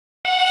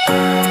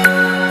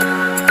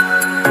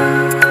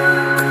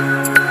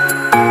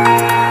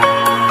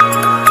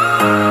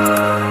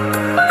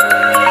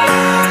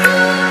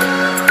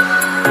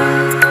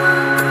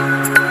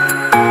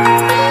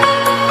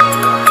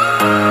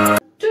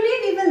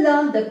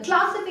The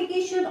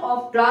classification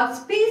of drugs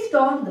based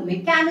on the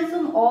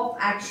mechanism of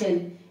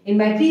action. In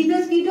my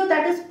previous video,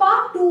 that is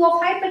part 2 of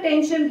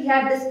hypertension, we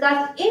have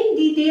discussed in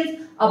details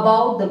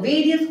about the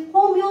various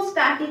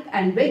homeostatic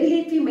and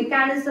regulatory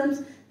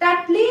mechanisms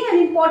that play an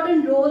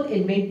important role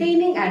in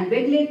maintaining and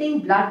regulating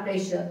blood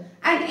pressure.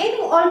 And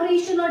any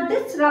alteration or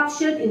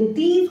disruption in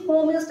these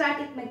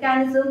homeostatic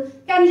mechanisms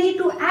can lead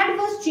to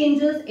adverse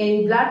changes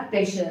in blood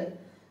pressure.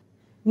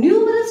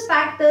 Numerous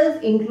factors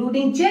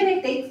including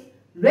genetics,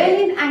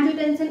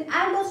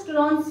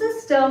 renin-angiotensin-aldosterone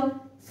system,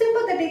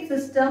 sympathetic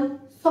system,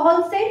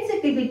 salt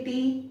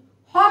sensitivity,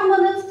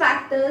 hormonal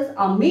factors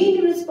are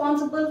mainly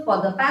responsible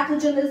for the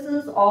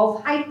pathogenesis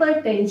of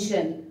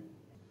hypertension.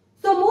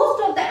 So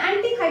most of the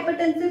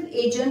antihypertensive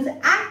agents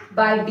act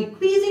by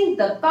decreasing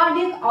the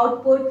cardiac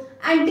output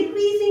and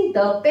decreasing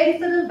the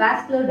peripheral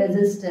vascular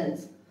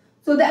resistance.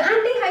 So the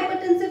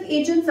antihypertensive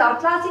agents are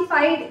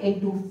classified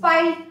into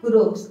 5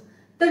 groups.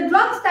 The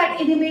drugs that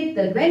inhibit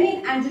the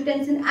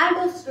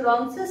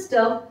renin-angiotensin-aldosterone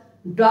system,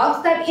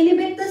 drugs that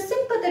inhibit the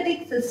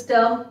sympathetic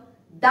system,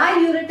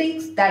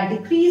 diuretics that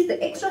decrease the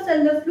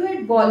extracellular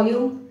fluid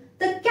volume,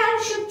 the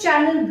calcium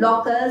channel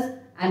blockers,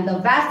 and the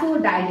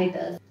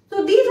vasodilators.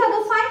 So these are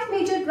the 5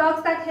 major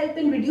drugs that help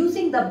in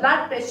reducing the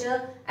blood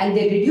pressure, and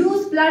they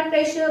reduce blood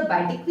pressure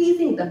by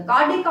decreasing the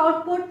cardiac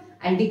output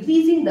and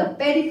decreasing the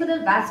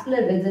peripheral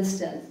vascular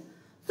resistance.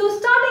 So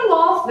starting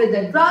off with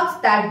the drugs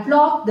that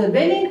block the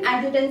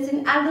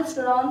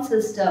renin-angiotensin-aldosterone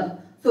system.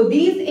 So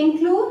these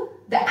include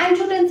the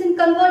angiotensin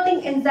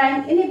converting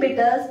enzyme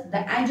inhibitors, the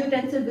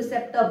angiotensin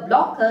receptor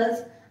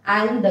blockers,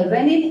 and the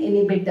renin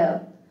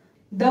inhibitor.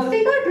 The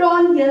figure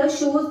drawn here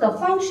shows the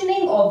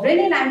functioning of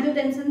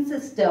renin-angiotensin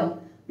system.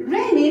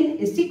 Renin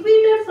is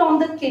secreted from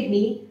the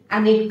kidney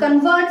and it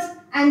converts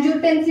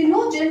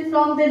angiotensinogen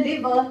from the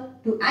liver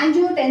to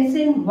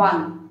angiotensin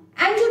 1.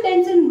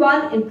 Angiotensin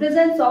 1 in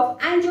presence of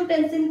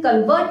angiotensin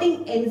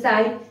converting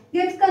enzyme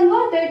gets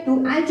converted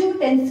to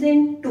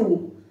angiotensin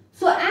 2.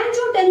 So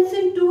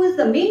angiotensin 2 is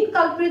the main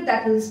culprit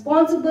that is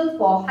responsible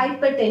for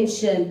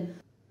hypertension.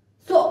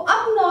 So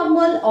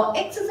abnormal or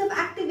excessive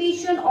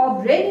activation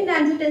of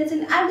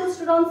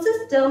renin-angiotensin-aldosterone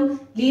system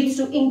leads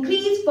to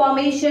increased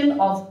formation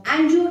of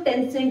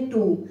angiotensin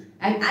 2.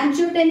 And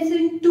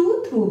angiotensin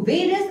 2 through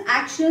various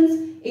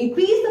actions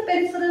increase the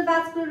peripheral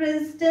vascular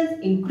resistance,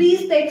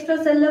 increase the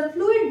extracellular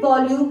fluid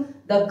volume,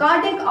 the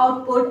cardiac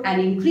output,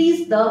 and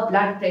increase the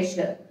blood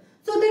pressure.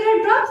 So there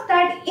are drugs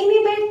that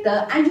inhibit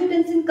the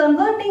angiotensin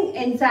converting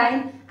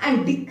enzyme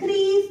and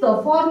decrease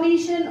the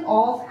formation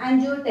of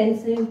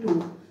angiotensin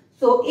 2.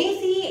 So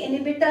ACE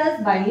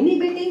inhibitors, by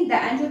inhibiting the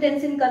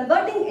angiotensin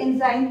converting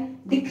enzyme,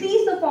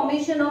 decrease the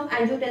formation of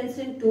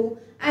angiotensin 2,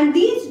 and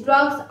these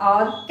drugs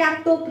are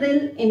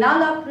captopril,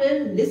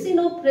 enalapril,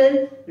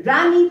 lisinopril,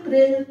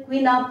 ramipril,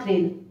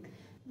 quinapril.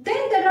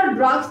 Then there are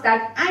drugs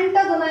that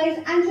antagonize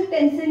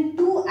angiotensin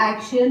 2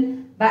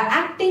 action by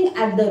acting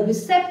at the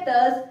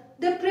receptors.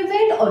 They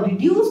prevent or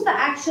reduce the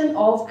action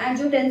of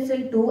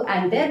angiotensin 2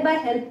 and thereby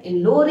help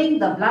in lowering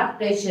the blood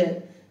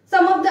pressure.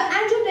 Some of the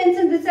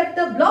angiotensin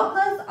receptor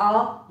blockers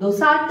are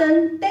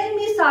losartan,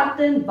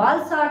 telmisartan,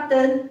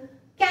 valsartan,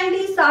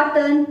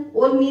 candesartan,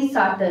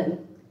 olmesartan.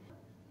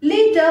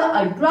 Later,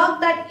 a drug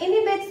that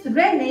inhibits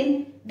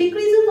renin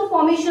decreases the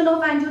formation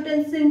of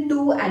angiotensin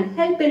 2 and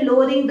help in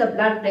lowering the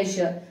blood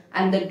pressure,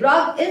 and the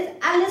drug is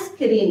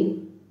aliskiren.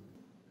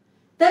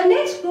 The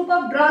next group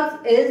of drugs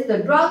is the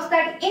drugs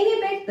that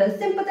inhibit the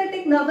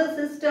sympathetic nervous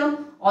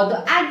system or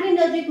the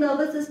adrenergic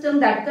nervous system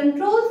that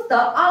controls the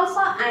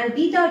alpha and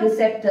beta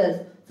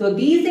receptors. So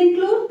these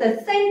include the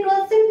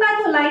central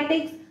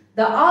sympatholytics,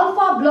 the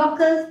alpha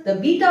blockers, the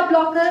beta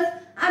blockers,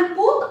 and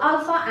both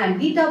alpha and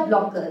beta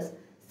blockers.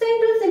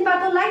 Central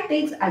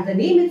sympatholytics, as the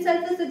name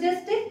itself is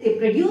suggested, they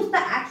produce the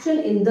action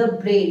in the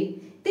brain.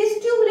 They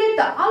stimulate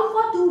the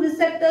alpha-2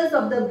 receptors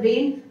of the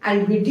brain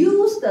and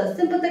reduce the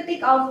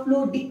sympathetic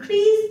outflow,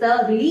 decrease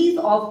the release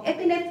of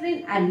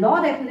epinephrine and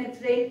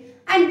norepinephrine,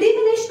 and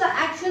diminish the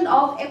action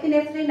of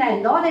epinephrine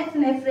and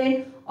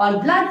norepinephrine on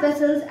blood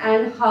vessels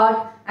and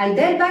heart, and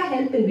thereby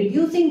help in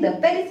reducing the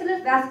peripheral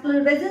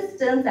vascular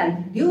resistance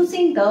and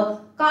reducing the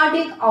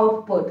cardiac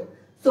output.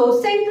 So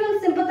central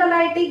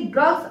sympatholytic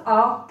drugs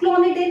are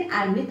clonidine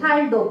and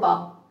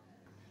methyl-dopa.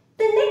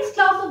 The next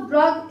class of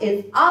drug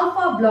is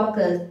alpha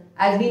blockers.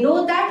 As we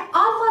know that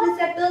alpha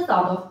receptors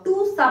are of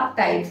 2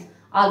 subtypes,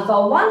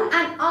 alpha 1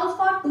 and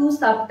alpha 2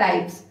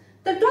 subtypes.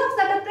 The drugs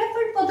that are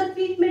preferred for the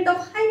treatment of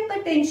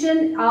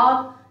hypertension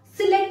are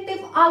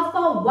selective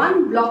alpha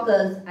 1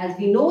 blockers. As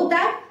we know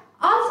that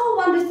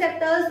alpha 1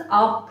 receptors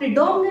are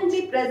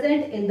predominantly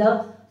present in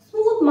the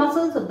smooth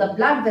muscles of the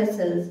blood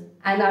vessels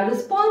and are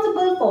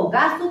responsible for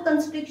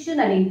vasoconstriction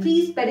and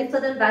increased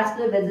peripheral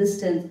vascular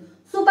resistance.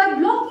 So by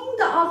blocking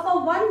the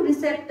alpha 1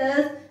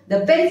 receptors,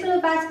 the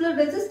peripheral vascular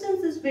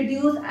resistance is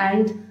reduced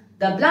and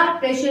the blood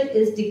pressure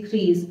is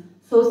decreased.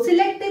 So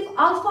selective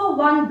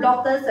alpha-1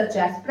 blockers such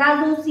as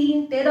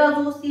prazosin,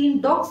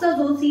 terazosin,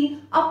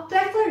 doxazosin are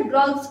preferred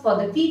drugs for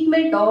the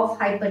treatment of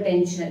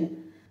hypertension.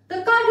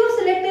 The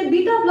cardioselective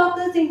beta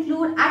blockers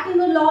include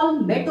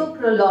atenolol,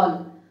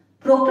 metoprolol.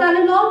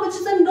 Propranolol, which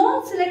is a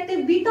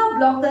non-selective beta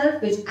blocker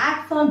which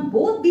acts on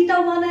both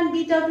beta-1 and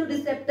beta-2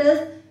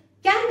 receptors,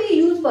 can be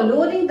used for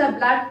lowering the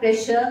blood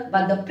pressure,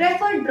 but the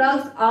preferred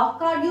drugs are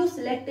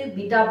cardioselective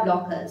beta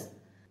blockers.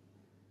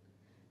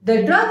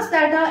 The drugs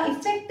that are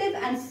effective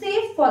and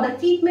safe for the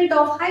treatment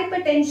of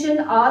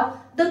hypertension are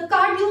the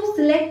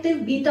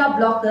cardioselective beta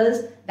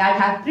blockers that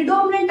have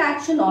predominant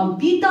action on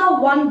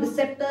beta-1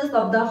 receptors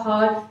of the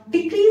heart,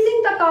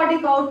 decreasing the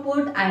cardiac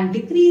output and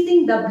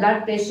decreasing the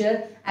blood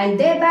pressure, and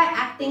thereby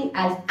acting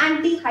as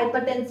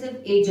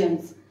antihypertensive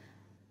agents.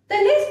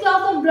 The next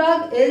class of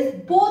drug is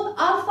both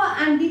alpha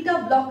and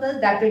beta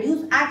blockers that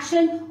reduce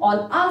action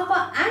on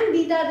alpha and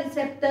beta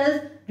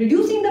receptors,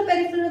 reducing the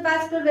peripheral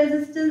vascular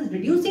resistance,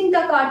 reducing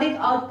the cardiac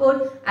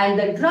output, and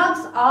the drugs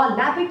are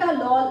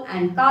labetalol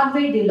and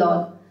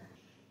carvedilol.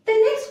 The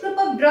next group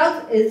of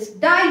drugs is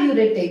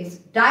diuretics.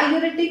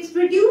 Diuretics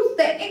reduce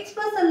the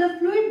extracellular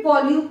fluid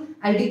volume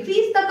and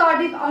decrease the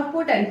cardiac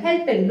output and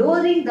help in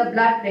lowering the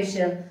blood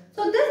pressure.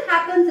 So this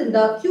happens in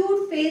the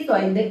acute phase or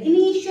in the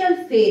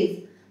initial phase.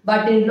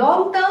 But in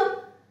long term,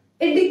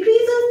 it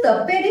decreases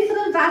the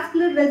peripheral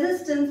vascular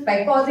resistance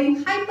by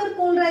causing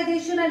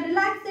hyperpolarization and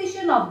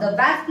relaxation of the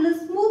vascular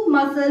smooth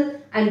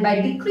muscle, and by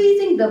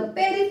decreasing the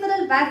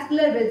peripheral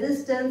vascular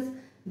resistance,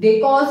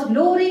 they cause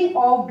lowering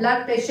of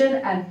blood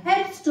pressure and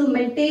helps to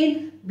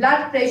maintain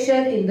blood pressure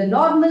in the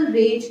normal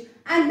range,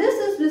 and this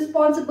is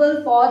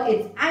responsible for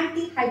its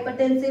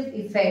antihypertensive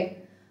effect.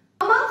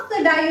 Amongst the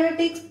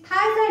diuretics,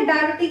 thiazide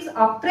diuretics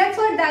are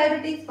preferred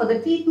diuretics for the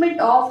treatment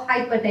of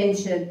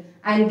hypertension,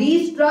 and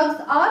these drugs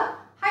are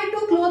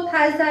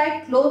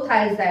hydrochlorothiazide,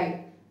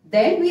 chlorothiazide.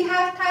 Then we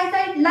have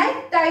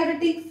thiazide-like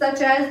diuretics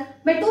such as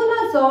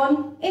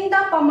metolazone,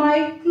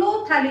 indapamide,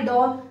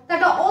 chlorthalidone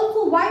that are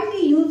also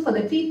widely used for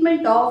the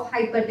treatment of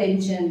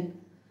hypertension.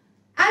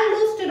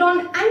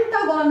 Aldosterone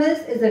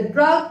antagonist is a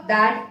drug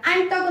that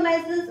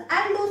antagonizes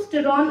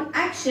aldosterone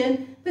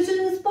action, which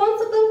is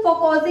responsible for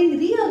causing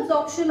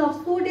reabsorption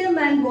of sodium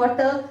and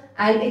water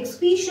and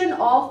excretion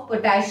of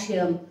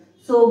potassium.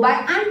 So by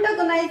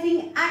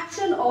antagonizing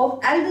action of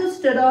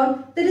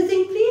aldosterone, there is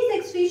increased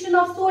excretion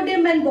of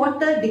sodium and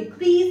water,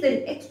 decrease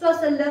in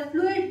extracellular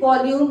fluid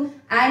volume,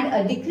 and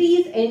a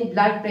decrease in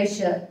blood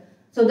pressure.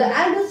 So the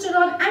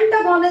aldosterone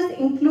antagonist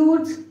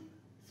includes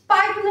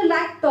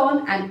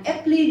spironolactone and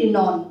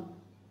eplerenone.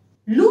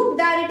 Loop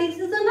diuretics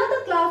is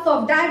another class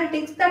of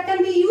diuretics that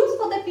can be used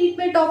for the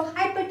treatment of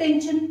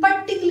hypertension,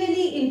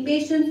 particularly in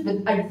patients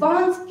with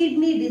advanced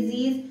kidney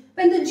disease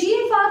when the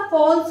GFR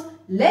falls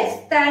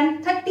less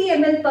than 30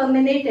 ml per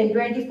minute in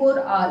 24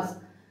 hours.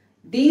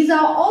 These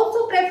are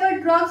also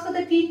preferred drugs for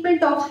the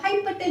treatment of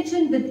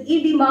hypertension with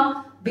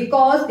edema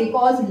because they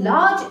cause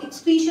large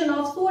excretion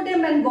of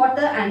sodium and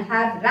water and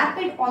have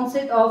rapid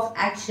onset of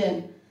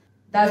action.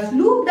 Thus,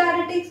 loop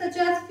diuretics such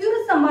as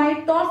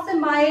furosemide,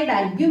 torsemide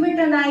and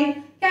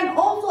bumetanide can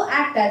also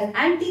act as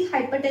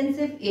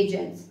antihypertensive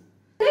agents.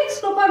 The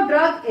next group of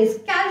drug is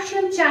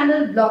calcium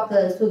channel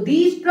blockers. So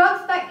these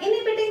drugs, by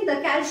inhibiting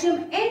the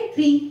calcium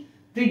entry,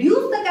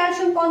 reduce the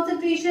calcium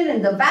concentration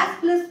in the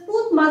vascular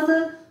smooth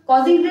muscle,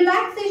 causing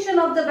relaxation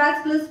of the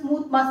vascular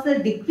smooth muscle,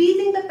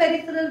 decreasing the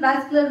peripheral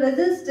vascular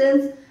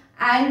resistance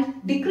and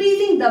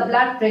decreasing the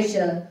blood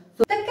pressure.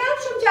 So the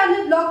calcium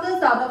channel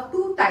blockers are of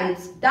two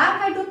types,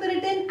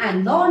 dihydropyridine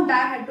and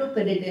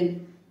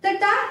non-dihydropyridine. The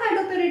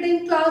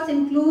dihydropyridine class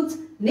includes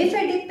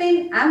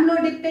nifedipine,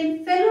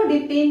 amlodipine,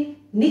 felodipine,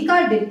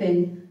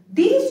 nicardipine.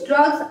 These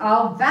drugs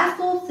are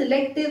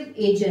vasoselective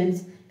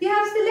agents. They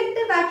have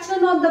selective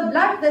action on the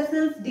blood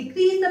vessels,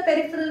 decrease the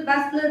peripheral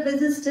vascular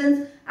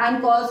resistance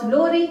and cause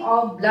lowering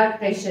of blood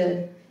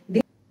pressure.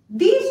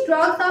 These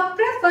drugs are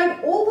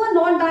preferred over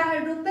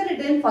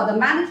non-dihydropyridine for the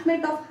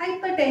management of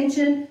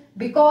hypertension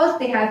because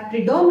they have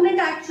predominant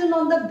action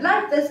on the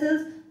blood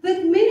vessels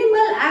with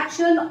minimal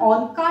action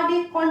on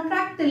cardiac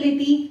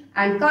contractility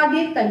and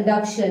cardiac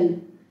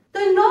conduction.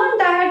 The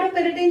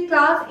non-dihydropyridine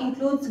class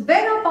includes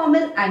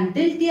verapamil and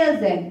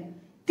diltiazem.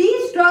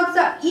 These drugs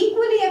are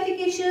equally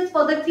efficacious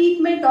for the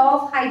treatment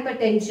of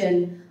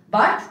hypertension,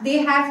 but they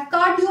have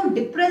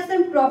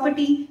cardiodepressant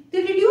property.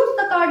 They reduce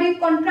the cardiac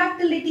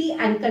contractility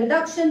and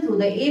conduction through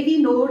the AV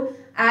node,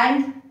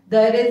 and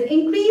there is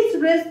increased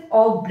risk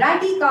of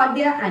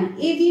bradycardia and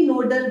AV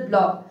nodal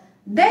block.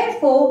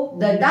 Therefore,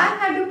 the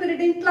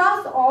dihydropyridine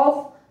class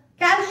of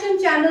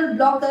calcium channel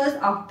blockers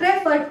are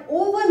preferred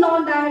over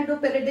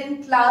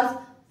non-dihydropyridine class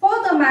for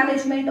the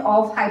management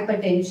of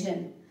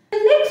hypertension. The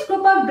next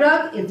group of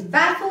drug is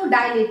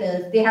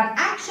vasodilators. They have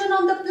action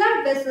on the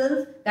blood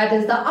vessels, that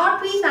is the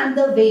arteries and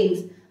the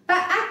veins. By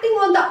acting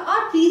on the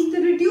arteries,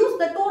 they reduce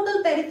the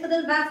total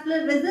peripheral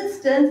vascular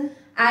resistance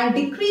and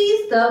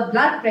decrease the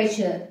blood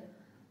pressure.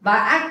 By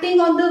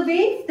acting on the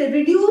veins, they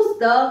reduce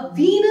the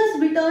venous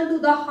return to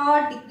the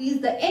heart,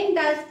 decrease the end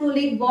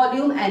diastolic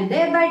volume and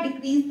thereby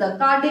decrease the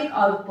cardiac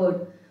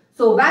output.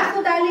 So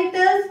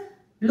vasodilators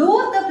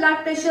lower the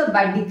blood pressure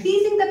by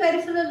decreasing the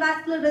peripheral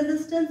vascular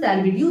resistance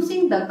and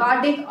reducing the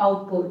cardiac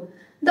output.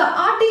 The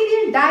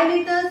arterial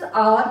dilators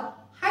are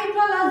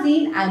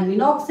hydralazine and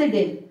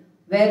minoxidil,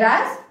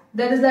 whereas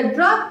there is a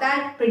drug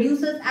that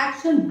produces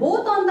action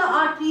both on the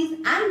arteries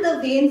and the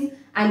veins,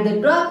 and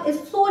the drug is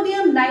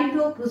sodium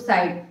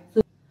nitroprusside.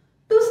 So,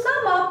 to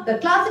sum up the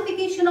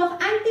classification of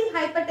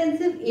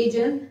antihypertensive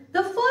agents,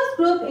 the first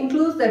group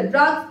includes the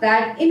drugs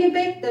that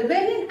inhibit the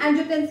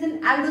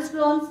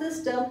renin-angiotensin-aldosterone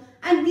system,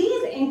 and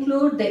these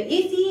include the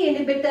ACE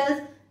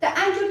inhibitors, the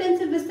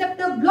angiotensin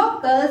receptor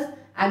blockers,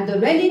 and the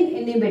renin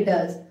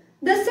inhibitors.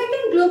 The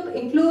second group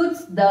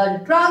includes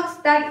the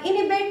drugs that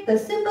inhibit the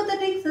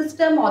sympathetic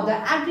system or the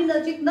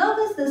adrenergic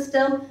nervous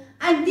system,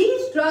 and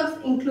these drugs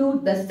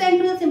include the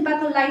central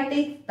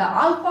sympatholytics, the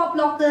alpha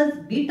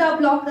blockers, beta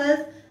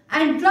blockers,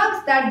 and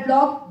drugs that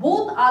block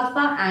both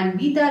alpha and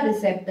beta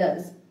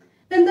receptors.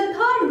 Then the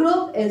third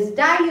group is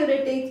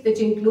diuretics, which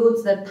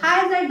includes the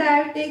thiazide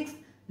diuretics,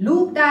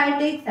 loop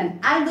diuretics,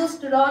 and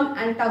aldosterone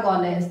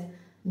antagonists.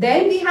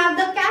 Then we have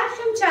the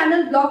calcium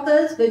channel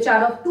blockers, which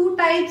are of two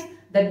types,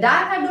 the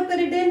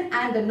dihydropyridine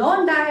and the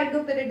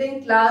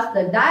non-dihydropyridine class,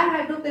 the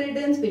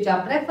dihydropyridines which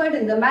are preferred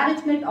in the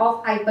management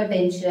of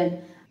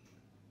hypertension.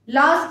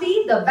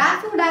 Lastly, the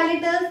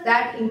vasodilators,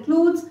 that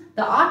includes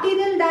the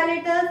arterial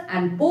dilators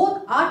and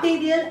both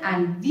arterial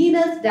and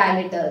venous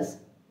dilators.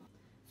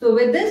 So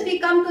with this we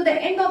come to the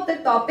end of the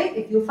topic.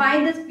 If you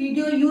find this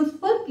video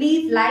useful,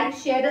 please like,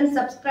 share and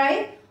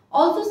subscribe.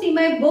 Also see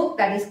my book,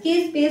 that is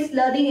Case-Based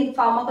Learning in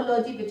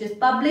Pharmacology, which is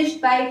published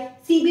by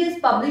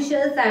CBS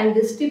Publishers and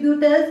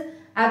Distributors.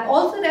 I have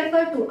also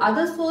referred to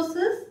other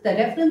sources. The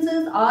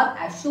references are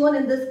as shown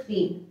in the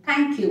screen.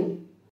 Thank you.